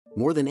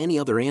More than any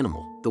other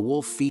animal, the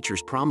wolf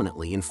features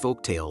prominently in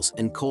folktales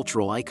and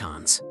cultural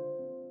icons.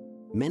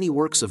 Many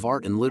works of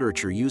art and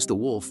literature use the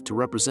wolf to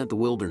represent the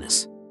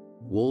wilderness.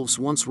 Wolves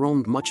once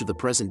roamed much of the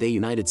present-day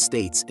United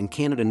States and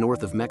Canada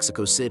north of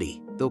Mexico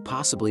City, though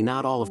possibly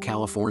not all of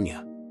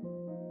California.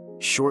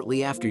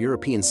 Shortly after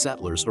European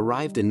settlers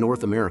arrived in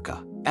North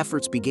America,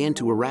 efforts began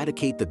to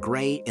eradicate the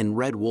gray and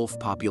red wolf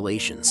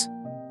populations.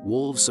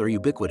 Wolves are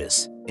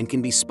ubiquitous and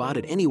can be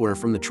spotted anywhere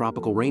from the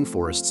tropical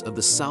rainforests of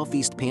the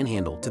southeast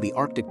panhandle to the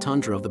Arctic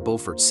tundra of the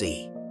Beaufort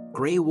Sea.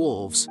 Gray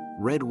wolves,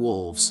 red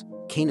wolves,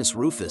 Canis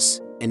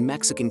rufus, and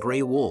Mexican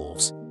gray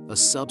wolves, a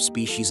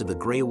subspecies of the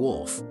gray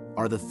wolf,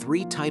 are the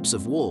three types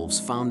of wolves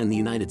found in the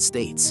United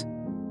States.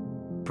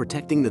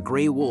 Protecting the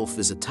gray wolf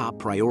is a top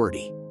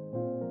priority.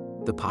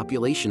 The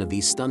population of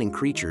these stunning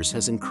creatures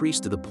has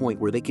increased to the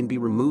point where they can be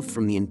removed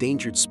from the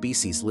endangered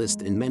species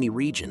list in many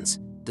regions,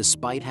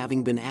 despite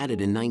having been added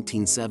in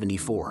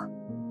 1974.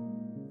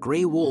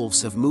 Gray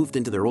wolves have moved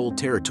into their old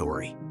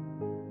territory.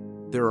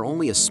 There are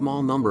only a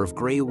small number of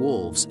gray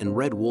wolves and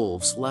red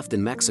wolves left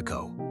in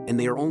Mexico, and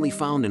they are only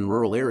found in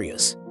rural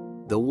areas.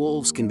 Though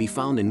wolves can be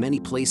found in many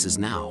places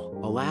now,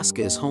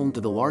 Alaska is home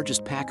to the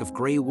largest pack of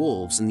gray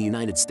wolves in the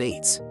United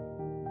States.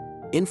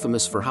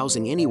 Infamous for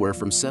housing anywhere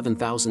from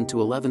 7,000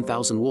 to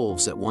 11,000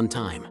 wolves at one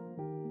time.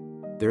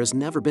 There has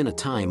never been a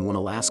time when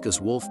Alaska's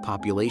wolf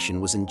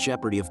population was in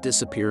jeopardy of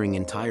disappearing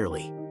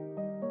entirely.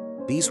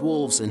 These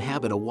wolves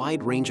inhabit a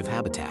wide range of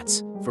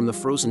habitats, from the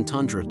frozen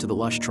tundra to the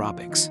lush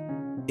tropics.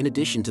 In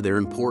addition to their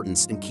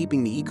importance in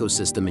keeping the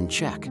ecosystem in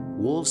check,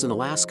 wolves in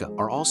Alaska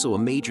are also a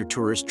major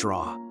tourist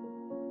draw.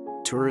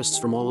 Tourists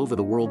from all over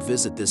the world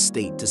visit this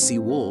state to see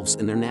wolves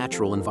in their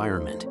natural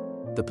environment.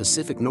 The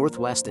Pacific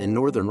Northwest and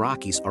Northern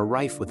Rockies are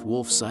rife with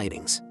wolf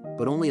sightings,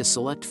 but only a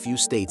select few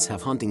states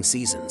have hunting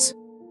seasons.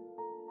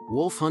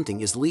 Wolf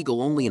hunting is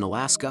legal only in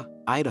Alaska,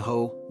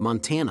 Idaho,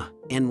 Montana,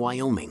 and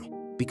Wyoming.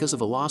 Because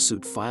of a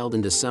lawsuit filed in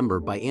December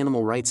by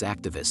animal rights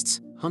activists,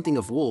 hunting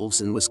of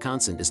wolves in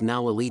Wisconsin is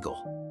now illegal.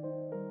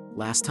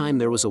 Last time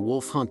there was a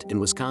wolf hunt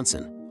in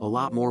Wisconsin, a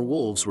lot more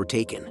wolves were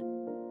taken.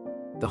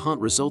 The hunt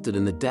resulted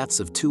in the deaths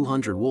of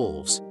 200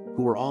 wolves,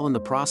 who were all in the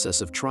process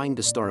of trying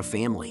to start a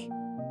family.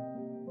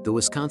 The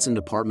Wisconsin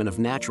Department of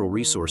Natural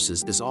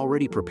Resources is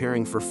already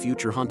preparing for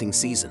future hunting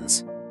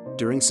seasons.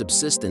 During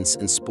subsistence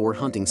and sport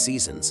hunting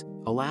seasons,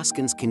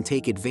 Alaskans can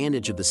take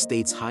advantage of the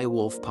state's high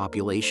wolf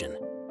population.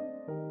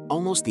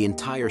 Almost the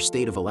entire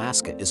state of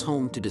Alaska is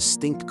home to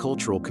distinct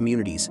cultural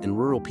communities and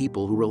rural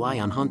people who rely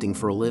on hunting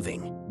for a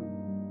living.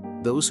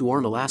 Those who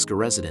aren't Alaska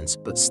residents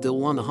but still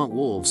want to hunt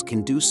wolves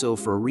can do so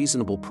for a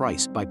reasonable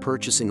price by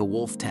purchasing a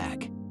wolf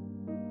tag.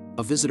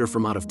 A visitor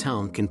from out of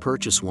town can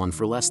purchase one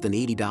for less than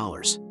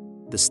 $80.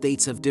 The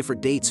states have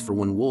different dates for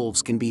when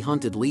wolves can be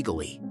hunted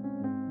legally.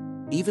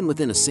 Even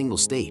within a single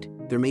state,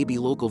 there may be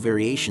local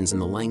variations in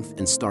the length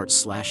and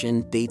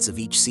start/end dates of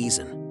each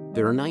season.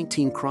 There are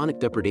 19 chronic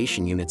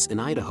depredation units in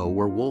Idaho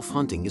where wolf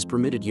hunting is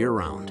permitted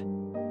year-round.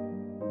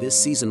 This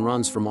season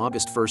runs from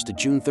August 1st to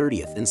June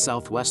 30th in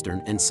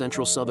southwestern and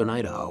central southern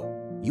Idaho.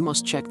 You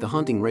must check the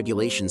hunting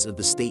regulations of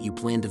the state you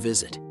plan to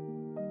visit.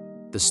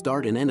 The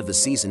start and end of the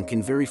season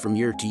can vary from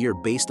year to year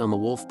based on the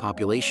wolf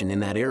population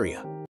in that area.